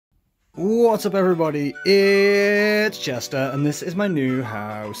What's up everybody, it's Jester, and this is my new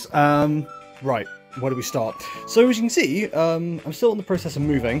house. Right, where do we start? So as you can see, I'm still in the process of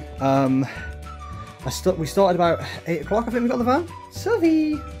moving. We started about 8 o'clock, I think we got the van.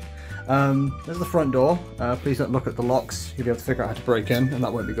 Sylvie! There's the front door. Please don't look at the locks, you'll be able to figure out how to break in, and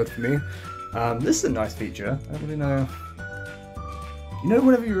that won't be good for me. This is a nice feature, I don't really know. You know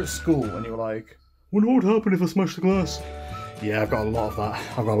whenever you were at school and you were like, wonder what would happen if I smashed the glass? Yeah, I've got a lot of that.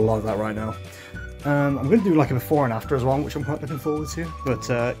 I've got a lot of that right now. I'm going to do like a before and after as well, which I'm quite looking forward to.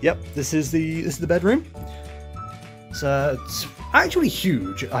 But yep, this is the bedroom. It's actually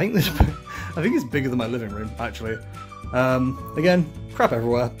huge. I think it's bigger than my living room actually. Again, crap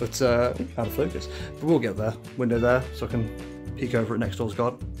everywhere, but out of focus. But we'll get there. Window there, so I can peek over at next door's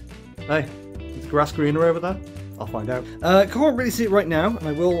god. Hey, is the grass greener over there? I'll find out. Can't really see it right now, and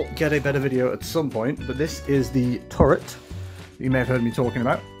I will get a better video at some point. But this is the turret you may have heard me talking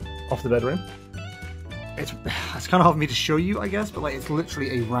about, off the bedroom. It's kind of hard for me to show you, I guess, but like it's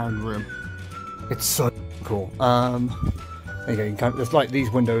literally a round room. It's so cool. There you go, there's like these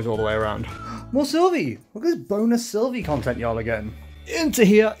windows all the way around. More Sylvie! Look at this bonus Sylvie content y'all are getting. Into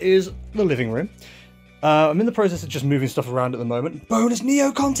here is the living room. I'm in the process of just moving stuff around at the moment. Bonus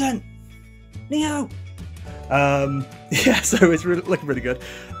Neo content! Neo! Yeah, so it's looking really good.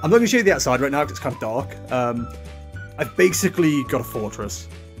 I'm not going to show you the outside right now because it's kind of dark. I've basically got a fortress.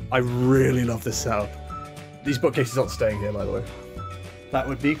 I really love this setup. These bookcases aren't staying here, by the way. That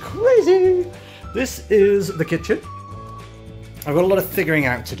would be crazy! This is the kitchen. I've got a lot of figuring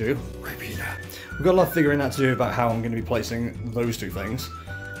out to do. I've got a lot of figuring out to do about how I'm going to be placing those two things,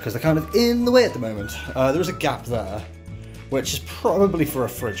 because they're kind of in the way at the moment. There is a gap there, which is probably for a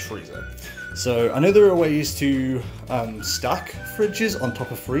fridge freezer. So I know there are ways to stack fridges on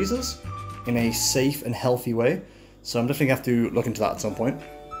top of freezers in a safe and healthy way. So I'm definitely going to have to look into that at some point.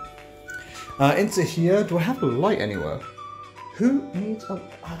 Into here, do I have a light anywhere? Who needs a...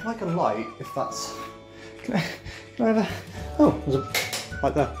 I'd like a light, if that's... Can I have a... Oh, there's a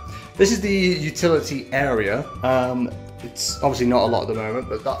light there. This is the utility area. It's obviously not a lot at the moment,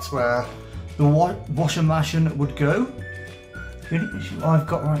 but that's where the washer machine would go. The only issue I've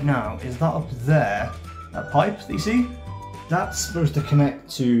got right now is that up there, that pipe that you see, that's supposed to connect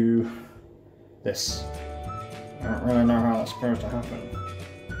to this. I don't really know how that's supposed to happen.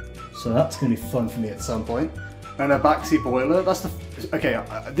 So that's going to be fun for me at some point. And a backseat boiler, that's the... Okay,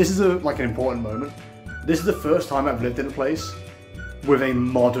 this is like an important moment. This is the first time I've lived in a place with a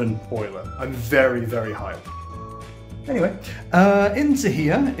modern boiler. I'm very, very hyped. Anyway, into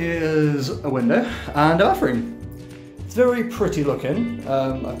here is a window and a bathroom. It's very pretty looking.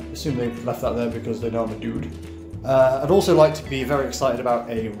 I assume they've left that there because they know I'm a dude. I'd also like to be very excited about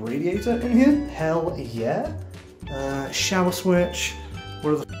a radiator in here. Hell yeah. Shower switch.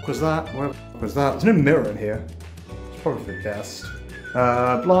 Where the f was that? Where the f was that? There's no mirror in here. It's probably for the best.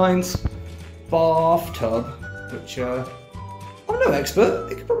 Blinds. Bathtub, which I'm no expert.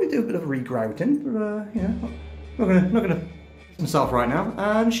 It could probably do a bit of regrouting, but you know, not gonna myself right now.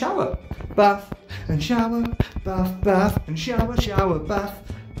 And shower, bath, and shower, bath, bath, and shower, shower,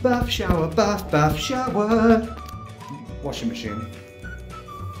 bath, bath, shower, bath, bath, shower. Washing machine.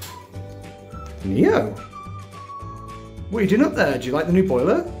 Neo, what are you doing up there? Do you like the new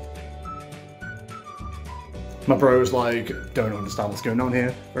boiler? My bro's like, don't understand what's going on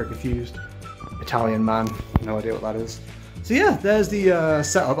here. Very confused. Italian man, no idea what that is. So yeah, there's the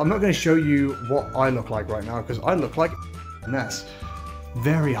setup. I'm not going to show you what I look like right now because I look like a mess.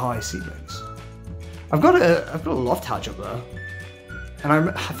 Very high ceilings. I've got a loft hatch up there,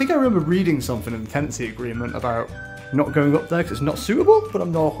 and I think I remember reading something in the tenancy agreement about not going up there because it's not suitable, but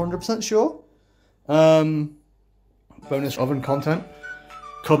I'm not 100% sure. Bonus oven content,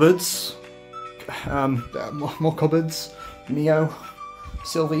 cupboards, more cupboards, Neo,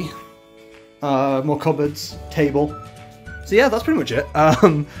 Sylvie. More cupboards, table. So yeah, that's pretty much it.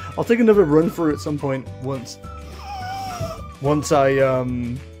 I'll take another run through at some point once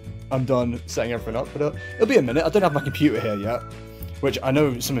I'm done setting everything up. But it'll be a minute. I don't have my computer here yet, which I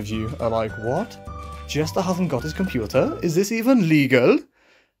know some of you are like, what? Jester hasn't got his computer? Is this even legal?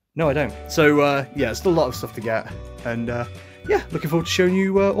 No, I don't. So yeah, still a lot of stuff to get, and yeah, looking forward to showing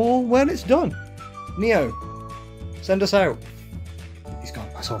you all when it's done. Neo, send us out. He's gone.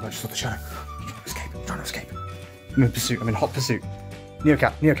 I saw him. I just saw the shadow. Trying to escape. I'm in pursuit. I'm in hot pursuit. Neo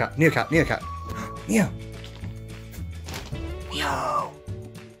cat. Neo cat. Neo cat. Neo cat. Neo. Neo.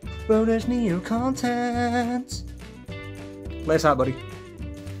 Bonus Neo content. Lay us out, buddy.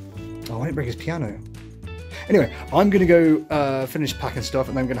 Oh, I didn't bring his piano. Anyway, I'm gonna go finish packing stuff,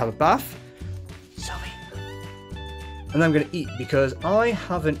 and then I'm gonna have a bath. Sylvie. and then I'm going to eat because I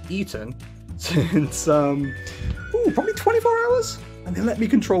haven't eaten since, probably 24 hours? And they let me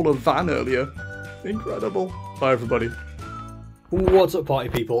control a van earlier. Incredible. Bye, everybody. What's up, party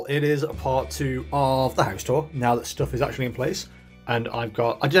people? It is part 2 of the house tour, now that stuff is actually in place. And I've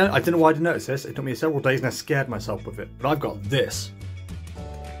got, I don't know why I didn't notice this, it took me several days and I scared myself with it, but I've got this.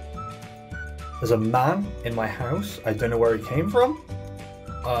 There's a man in my house, I don't know where he came from.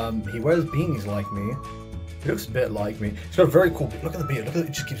 He wears beanies like me. He looks a bit like me. He's got a very cool beard. Look at the beard, look at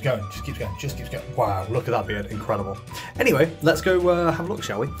it, just keeps going, just keeps going, just keeps going. Wow, look at that beard, incredible. Anyway, let's go have a look,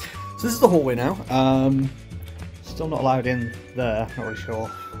 shall we? So this is the hallway now. Still not allowed in there, not really sure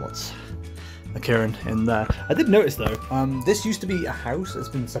what's occurring in there. I did notice though, this used to be a house that's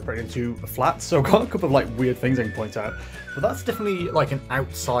been separated into a flat, so I've got a couple of like weird things I can point out. But that's definitely like an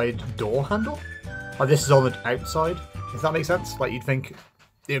outside door handle. Like this is on the outside, if that makes sense. Like you'd think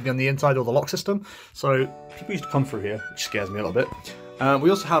it would be on the inside or the lock system. So people used to come through here, which scares me a little bit. We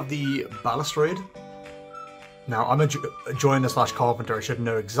also have the balustrade. Now, I'm a joiner / carpenter, I should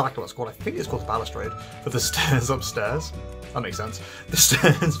know exactly what it's called. I think it's called the balustrade for the stairs upstairs. That makes sense. The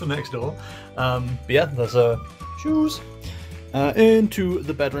stairs for next door. But yeah, there's shoes. Into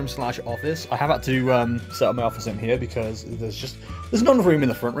the bedroom / office. I have had to set up my office in here because there's not enough room in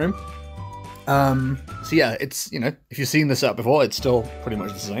the front room. So yeah, it's, you know, if you've seen this setup before, it's still pretty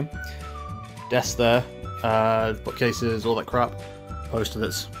much the same. Desk there, bookcases, all that crap. Poster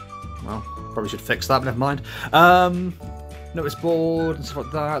that's, well, probably should fix that, but never mind. Notice board and stuff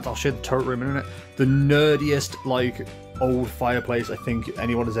like that. I'll show the turret room in a minute. The nerdiest, like, old fireplace I think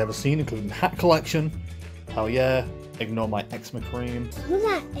anyone has ever seen, including the hat collection. Hell yeah. Ignore my eczema cream. Who's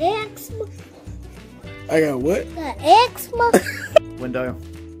that eczema? I got what? The eczema? Window.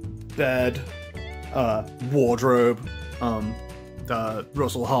 Bed. Wardrobe.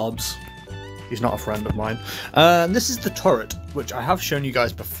 Russell Hobbs. He's not a friend of mine. This is the turret, which I have shown you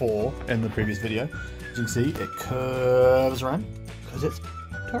guys before in the previous video. As you can see, it curves around because it's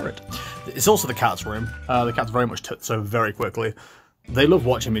turret. It's also the cat's room. The cats very much so very quickly. They love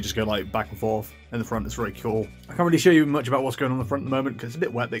watching me just go like back and forth in the front. It's very cool. I can't really show you much about what's going on in the front at the moment because it's a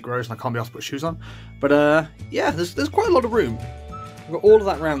bit wet, a bit gross, and I can't be asked to put shoes on. But yeah, there's quite a lot of room. I've got all of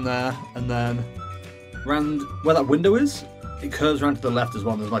that around there, and then around where that window is, it curves around to the left as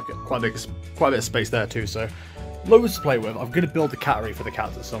well. There's like quite a bit of space there too, so loads to play with. I'm going to build the cattery for the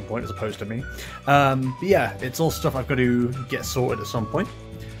cats at some point, as opposed to me. But yeah, it's all stuff I've got to get sorted at some point.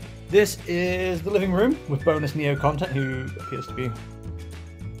 This is the living room with bonus Neo content, who appears to be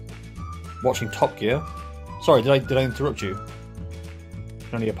watching Top Gear. Sorry, did I interrupt you? I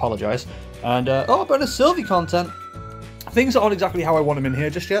can only apologise. And oh, bonus Sylvie content. Things aren't exactly how I want them in here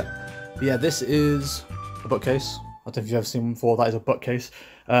just yet. But yeah, this is a bookcase. I don't know if you've ever seen one before. That is a bookcase.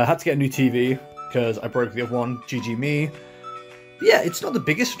 Had to get a new TV because I broke the other one. GG me. But yeah, it's not the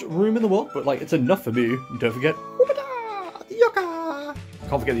biggest room in the world, but like it's enough for me. And don't forget, the yucca.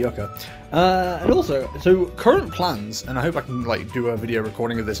 Can't forget the yucca. And also, so current plans, and I hope I can like do a video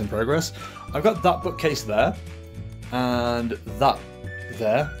recording of this in progress. I've got that bookcase there, and that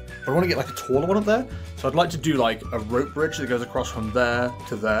there. But I want to get like a taller one up there. So I'd like to do like a rope bridge that goes across from there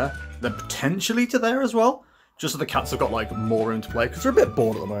to there, then potentially to there as well. Just so the cats have got like more room to play, because they're a bit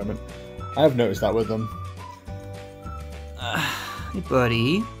bored at the moment. I have noticed that with them. Hey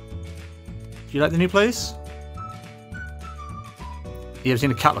buddy. Do you like the new place? You ever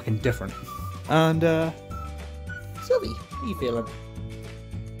seen a cat looking different? And Sylvie, how you feeling?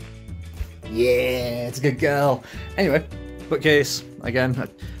 Yeah, it's a good girl. Anyway, bookcase, again,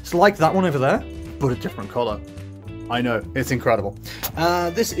 it's like that one over there, but a different colour. I know, it's incredible.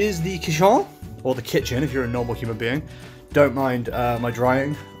 This is the kitchen. Or the kitchen, if you're a normal human being. Don't mind my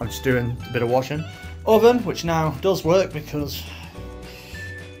drying, I'm just doing a bit of washing. Oven, which now does work because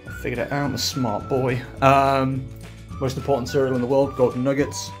I figured it out, I'm a smart boy. Most important cereal in the world, Golden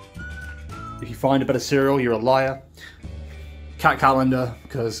Nuggets. If you find a better cereal, you're a liar. Cat calendar,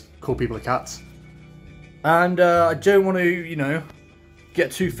 because cool people are cats. And I don't want to, you know,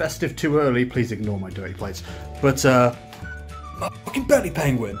 get too festive too early, please ignore my dirty plates. But, my fucking belly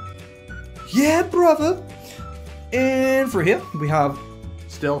penguin. Yeah, brother! And through here, we have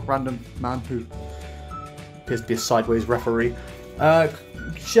still random man who appears to be a sideways referee.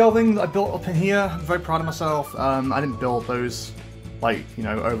 Shelving that I built up in here. I'm very proud of myself. I didn't build those, like, you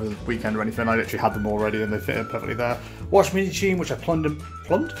know, over the weekend or anything. I literally had them already and they fit in perfectly there. Washing machine, which I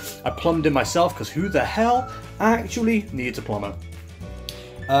plumbed in myself, because who the hell actually needs a plumber?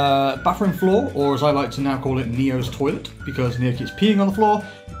 Bathroom floor, or as I like to now call it, Neo's toilet, because Neo keeps peeing on the floor.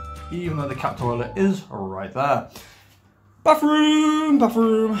 Even though the cat toilet is right there. Bathroom,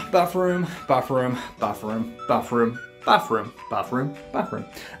 bathroom, bathroom, bathroom, bathroom, bathroom, bathroom, bathroom, bathroom.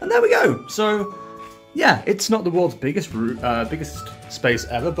 And there we go. So, yeah, it's not the world's biggest space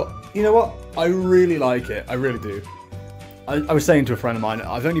ever, but you know what? I really like it. I really do. I was saying to a friend of mine,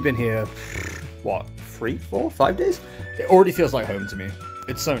 I've only been here, what, 3, 4, 5 days? It already feels like home to me.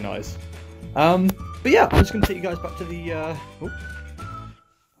 It's so nice. But yeah, I'm just going to take you guys back to the,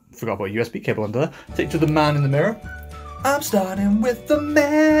 forgot about USB cable under there. Take you to the man in the mirror. I'm starting with the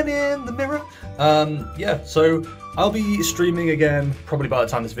man in the mirror. Yeah, so I'll be streaming again probably by the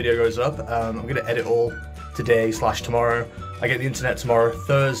time this video goes up. I'm going to edit all today/tomorrow. I get the internet tomorrow,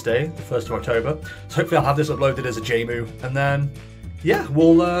 Thursday, the 1st of October. So hopefully I'll have this uploaded as a JMU, and then, yeah,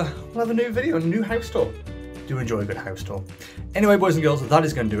 we'll have a new video, a new house tour. Do enjoy a good house tour. Anyway, boys and girls, that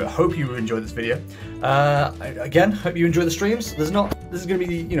is going to do it. Hope you enjoyed this video. Again, hope you enjoy the streams. This is going to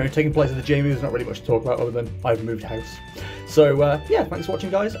be, you know, taking place at the JMU. There's not really much to talk about other than I've moved house. So, yeah, thanks for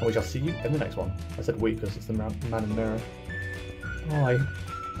watching, guys, and we shall see you in the next one. I said we because it's the man in the mirror. Bye.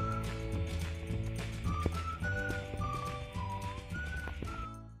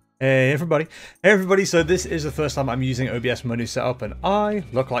 Hey everybody, so this is the first time I'm using OBS for my new setup and I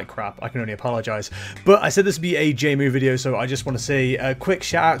look like crap, I can only apologise. But I said this would be a JMU video, so I just want to say a quick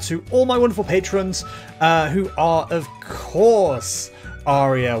shout out to all my wonderful patrons who are, of course,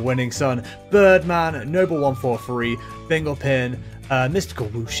 Aria, Winning Sun, Birdman, Noble143, Binglepin, Mystical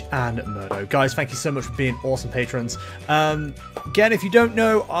Whoosh, and Murdo. Guys, thank you so much for being awesome patrons. Again, if you don't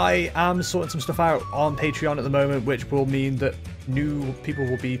know, I am sorting some stuff out on Patreon at the moment, which will mean that new people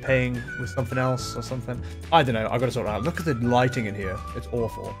will be paying with something else or something. I don't know, I've got to sort it out. Look at the lighting in here. It's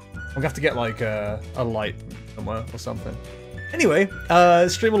awful. I'm going to have to get like a light somewhere or something. Anyway,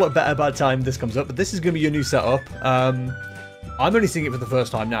 stream will look better by the time this comes up, but this is going to be your new setup. I'm only seeing it for the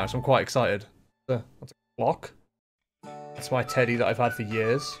first time now, so I'm quite excited. That's a clock. That's my teddy that I've had for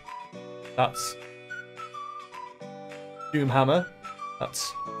years. That's Doomhammer.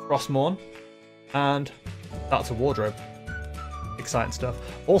 That's Frostmourne. And that's a wardrobe. Exciting stuff.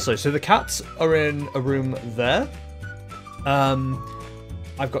 Also, so the cats are in a room there.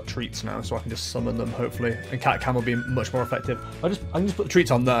 I've got treats now, so I can just summon them, hopefully. And Cat Cam will be much more effective. I can just put the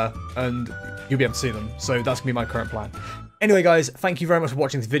treats on there, and you'll be able to see them. So that's going to be my current plan. Anyway, guys, thank you very much for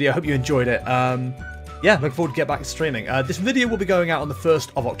watching this video. I hope you enjoyed it. Yeah, looking forward to get back to streaming. This video will be going out on the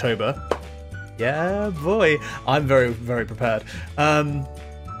 1st of October. Yeah, boy. I'm very, very prepared.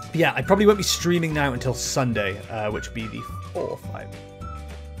 Yeah, I probably won't be streaming now until Sunday, which will be the 4th.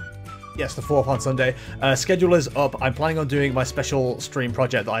 Yes, the 4th on Sunday. Schedule is up. I'm planning on doing my special stream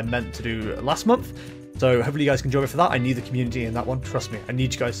project that I meant to do last month. So hopefully you guys can join me for that. I need the community in that one. Trust me, I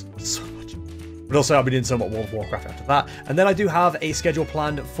need you guys so much. But also I'll be doing some World of Warcraft after that. And then I do have a schedule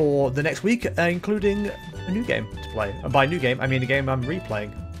planned for the next week, including a new game to play. And by new game, I mean a game I'm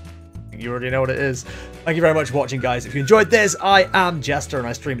replaying. You already know what it is. Thank you very much for watching, guys. If you enjoyed this, I am Jester, and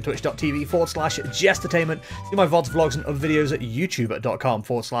I stream at twitch.tv/Jestertainment. See my VODs, vlogs, and other videos at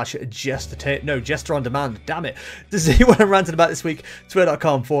youtube.com/Jestertainment. No, Jester on Demand, damn it. To see what I'm ranting about this week,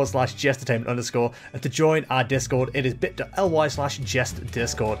 twitter.com/Jestertainment_. And to join our Discord, it is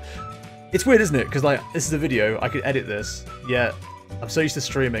bit.ly/JestDiscord. It's weird, isn't it? Because, like, this is a video, I could edit this, yet I'm so used to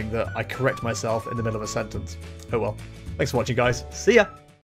streaming that I correct myself in the middle of a sentence. Oh well. Thanks for watching, guys. See ya!